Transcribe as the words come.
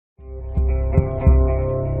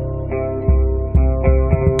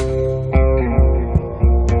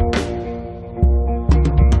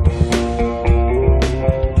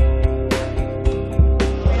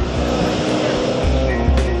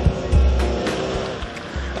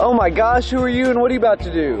Oh my gosh, who are you and what are you about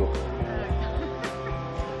to do?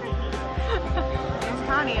 It's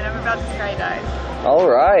Connie and I'm about to skydive. All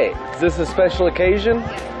right. Is this a special occasion?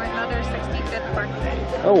 Yes, my mother's 65th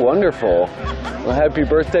birthday. Oh, wonderful. Well, happy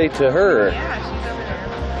birthday to her. Yeah, she's over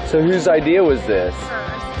there. So whose idea was this?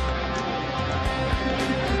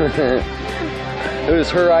 Hers. It was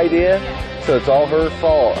her idea? So it's all her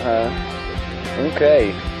fault, huh?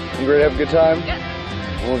 Okay. You ready to have a good time? Yeah.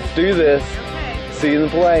 Well, let's do this. Okay. See you in the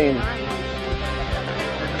plane. All right.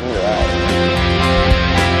 All right.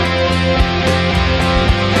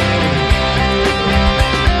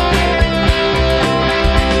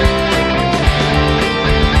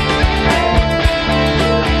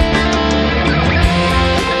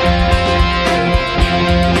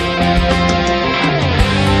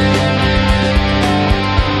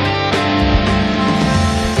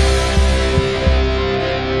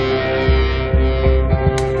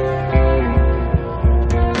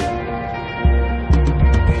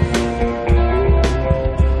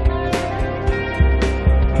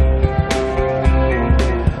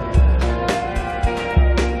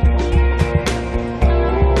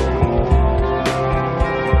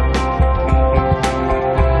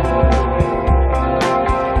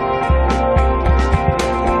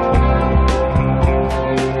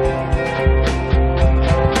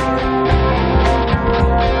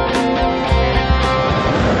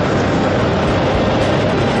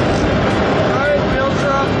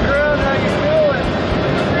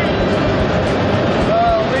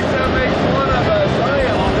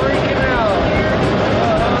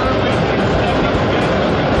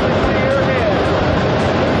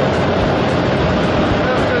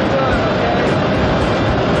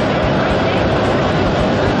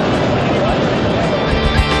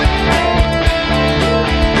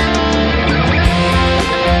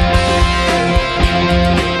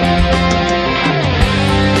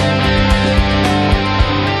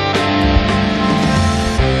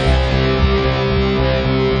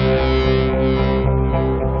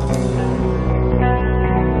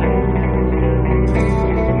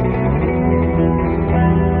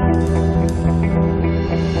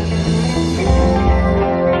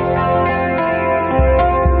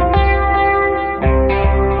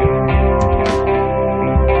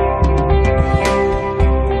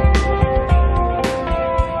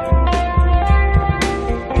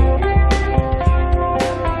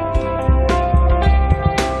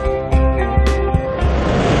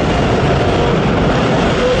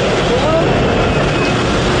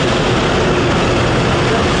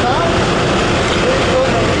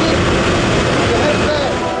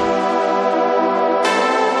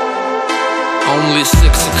 Only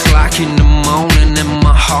 6 o'clock in the morning and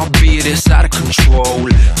my heartbeat is out of control.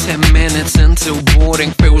 10 minutes until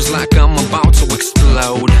boarding, feels like I'm about to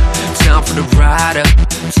explode. Time for the ride up,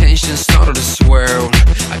 tension started to swirl.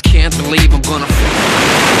 I can't believe I'm gonna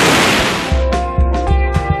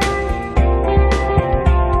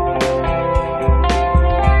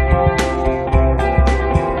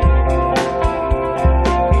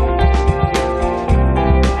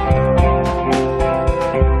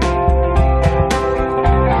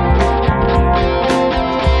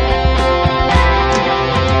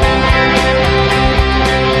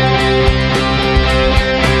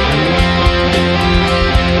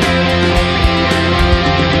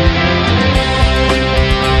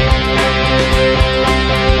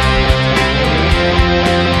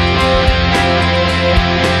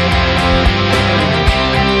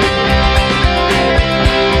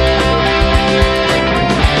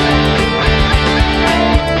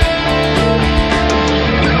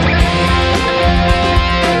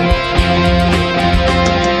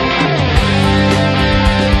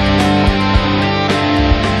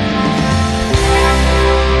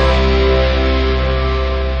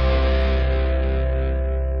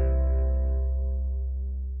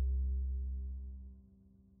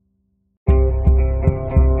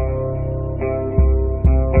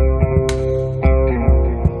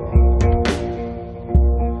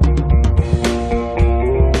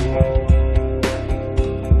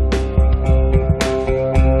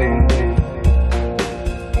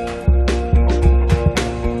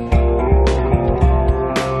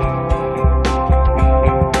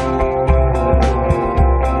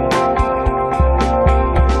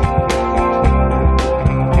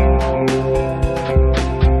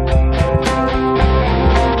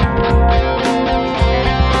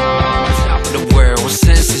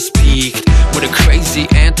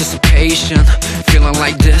feeling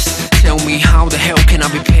like this. Tell me how the hell can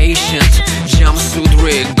I be patient? Jumpsuit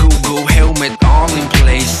rig, Google helmet all in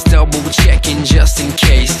place. Double checking just in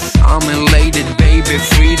case. I'm elated, baby,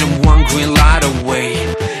 freedom, one green light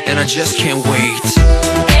away. just can't wait.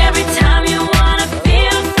 Every time you wanna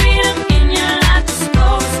feel freedom in your life, just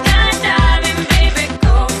go skydiving, baby,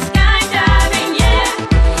 go skydiving,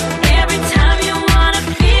 yeah. Every time you wanna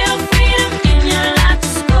feel freedom in your life,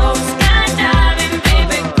 just go skydiving,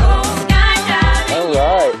 baby, go skydiving. All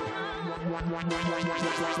right.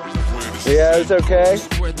 Yeah, it's okay.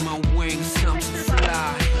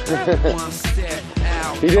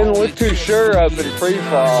 He didn't look too sure up in free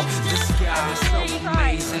fall.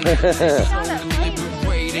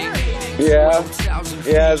 Yeah,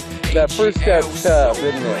 that first step's tough,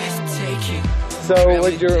 isn't it? So,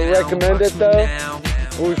 would you recommend it though?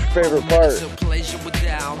 What was your favorite part?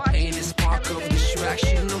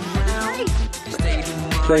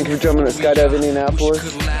 Thank you for jumping at Skydive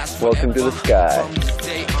Indianapolis. Welcome to the sky.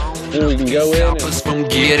 And we can go in and from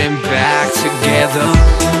getting back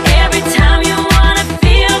together.